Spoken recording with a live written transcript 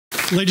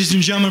Ladies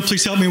and gentlemen,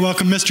 please help me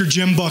welcome Mr.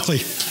 Jim Buckley.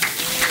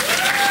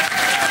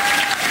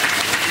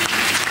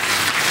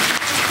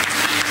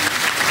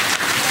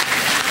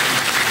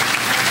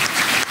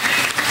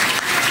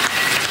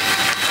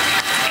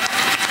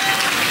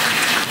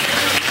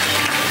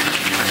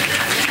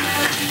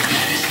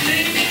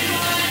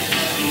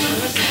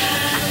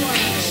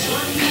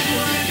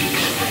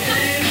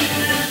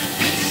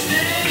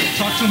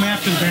 Talk to him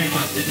after the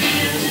banquet.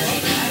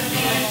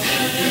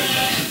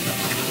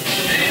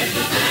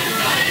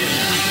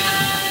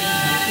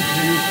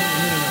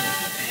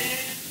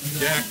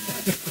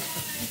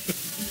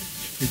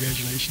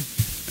 Congratulations.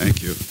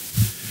 Thank you.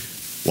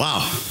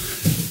 Wow.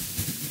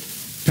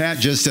 Pat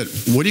just said,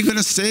 what are you going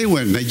to say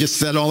when they just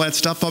said all that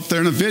stuff up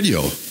there in a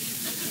video?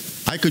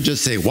 I could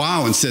just say,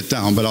 wow, and sit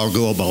down, but I'll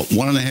go about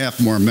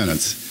 1.5 more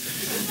minutes.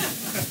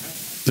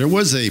 There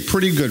was a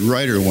pretty good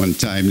writer one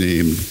time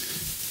named,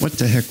 what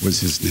the heck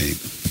was his name?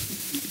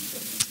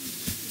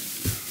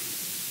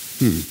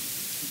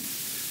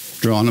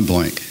 Drawing a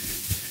blank.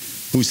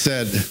 Who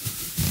said,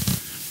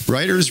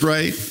 writers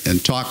write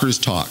and talkers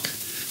talk.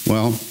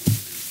 Well,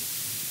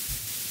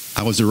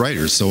 I was a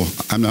writer, so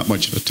I'm not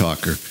much of a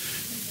talker.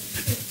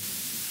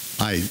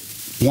 I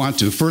want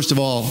to, first of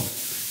all,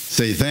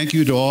 say thank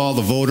you to all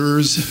the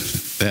voters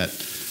that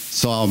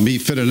saw me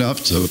fit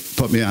enough to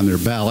put me on their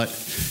ballot.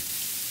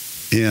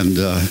 And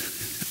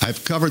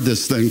I've covered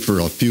this thing for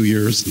a few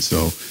years, and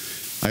so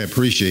I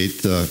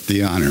appreciate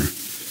the honor.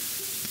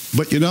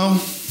 But you know,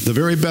 the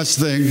very best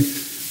thing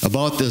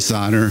about this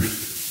honor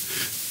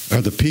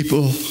are the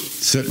people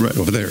sitting right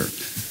over there.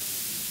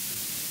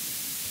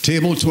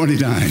 Table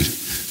 29.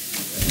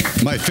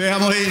 My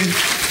family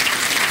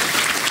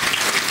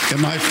and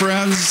my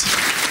friends.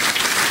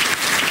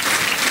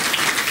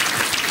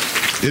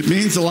 It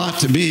means a lot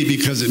to me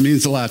because it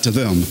means a lot to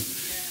them.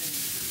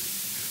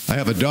 I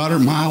have a daughter,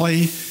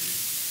 Molly.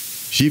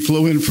 She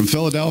flew in from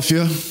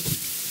Philadelphia.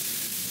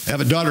 I have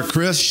a daughter,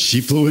 Chris.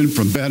 She flew in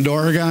from Bend,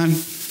 Oregon.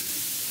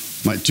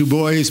 My 2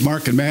 boys,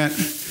 Mark and Matt,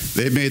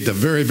 they made the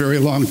very, very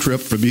long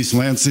trip from East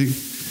Lansing.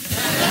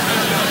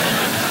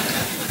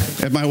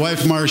 And my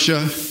wife,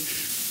 Marcia,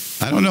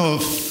 I don't know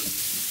if,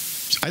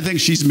 I think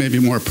she's maybe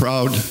more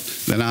proud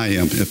than I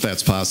am, if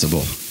that's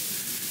possible.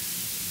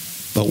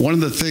 But one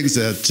of the things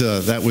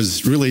that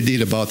was really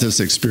neat about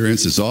this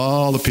experience is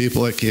all the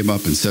people that came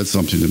up and said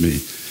something to me.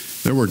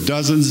 There were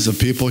dozens of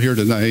people here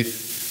tonight,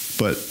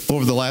 but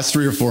over the last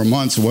 3 or 4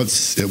 months,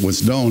 once it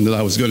was known that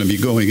I was going to be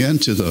going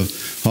into the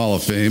Hall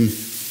of Fame,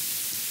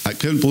 I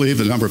couldn't believe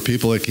the number of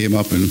people that came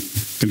up and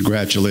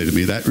congratulated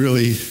me. That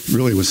really,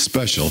 really was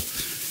special.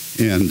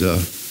 And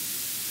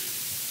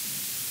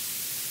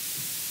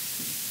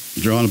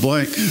drawing a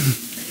blank.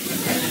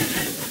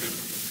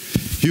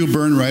 Hugh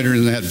Burnwriter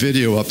in that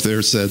video up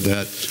there said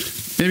that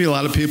maybe a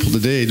lot of people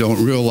today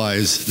don't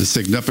realize the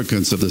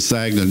significance of the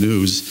Saginaw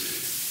News,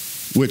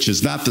 which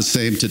is not the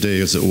same today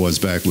as it was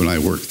back when I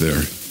worked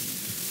there.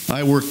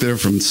 I worked there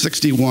from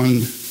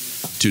 61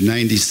 to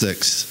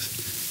 96.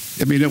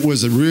 I mean, it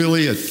was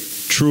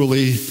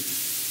truly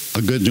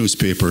a good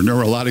newspaper. And there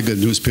were a lot of good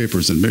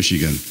newspapers in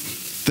Michigan.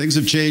 Things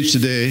have changed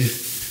today.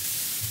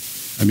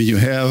 I mean, you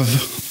have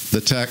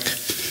the tech,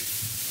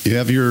 you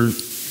have your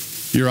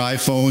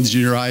iPhones,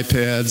 your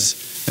iPads,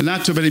 and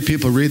not too many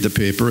people read the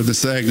paper. The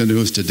Saginaw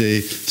News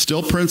today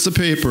still prints the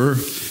paper,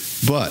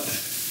 but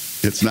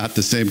it's not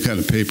the same kind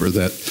of paper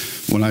that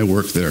when I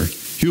worked there.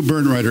 Hugh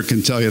Burnwriter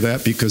can tell you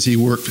that because he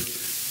worked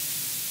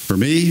for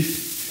me.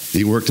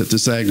 He worked at the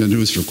Saginaw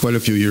News for quite a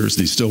few years,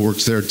 and he still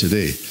works there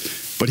today.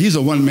 But he's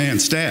a one-man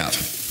staff.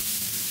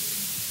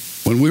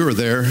 When we were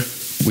there,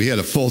 we had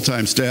a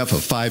full-time staff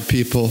of 5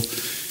 people,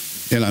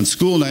 and on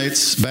school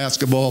nights,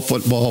 basketball,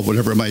 football,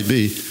 whatever it might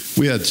be,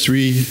 we had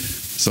 3,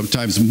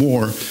 sometimes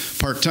more,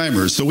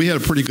 part-timers. So we had a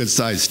pretty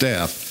good-sized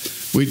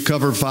staff. We'd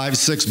cover 5,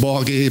 6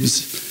 ball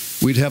games.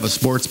 We'd have a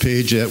sports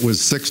page that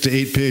was 6 to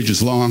 8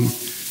 pages long.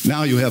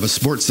 Now you have a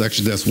sports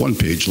section that's 1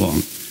 page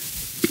long.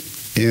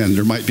 And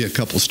there might be a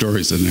couple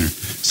stories in there.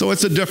 So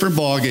it's a different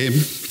ball game.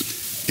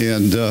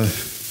 And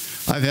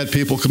I've had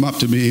people come up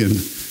to me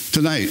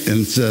tonight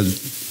and said,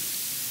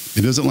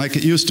 it isn't like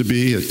it used to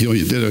be. You know,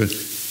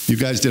 you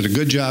guys did a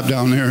good job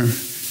down there,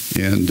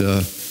 and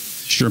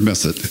sure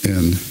miss it.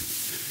 And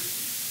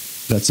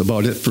that's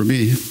about it for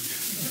me.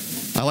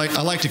 I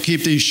like to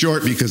keep these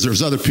short because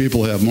there's other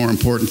people who have more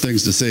important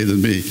things to say than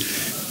me.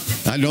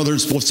 I know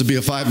there's supposed to be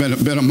a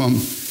 5-minute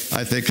minimum.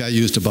 I think I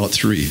used about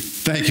 3.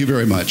 Thank you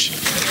very much.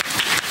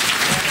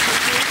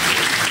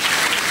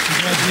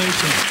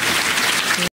 Congratulations.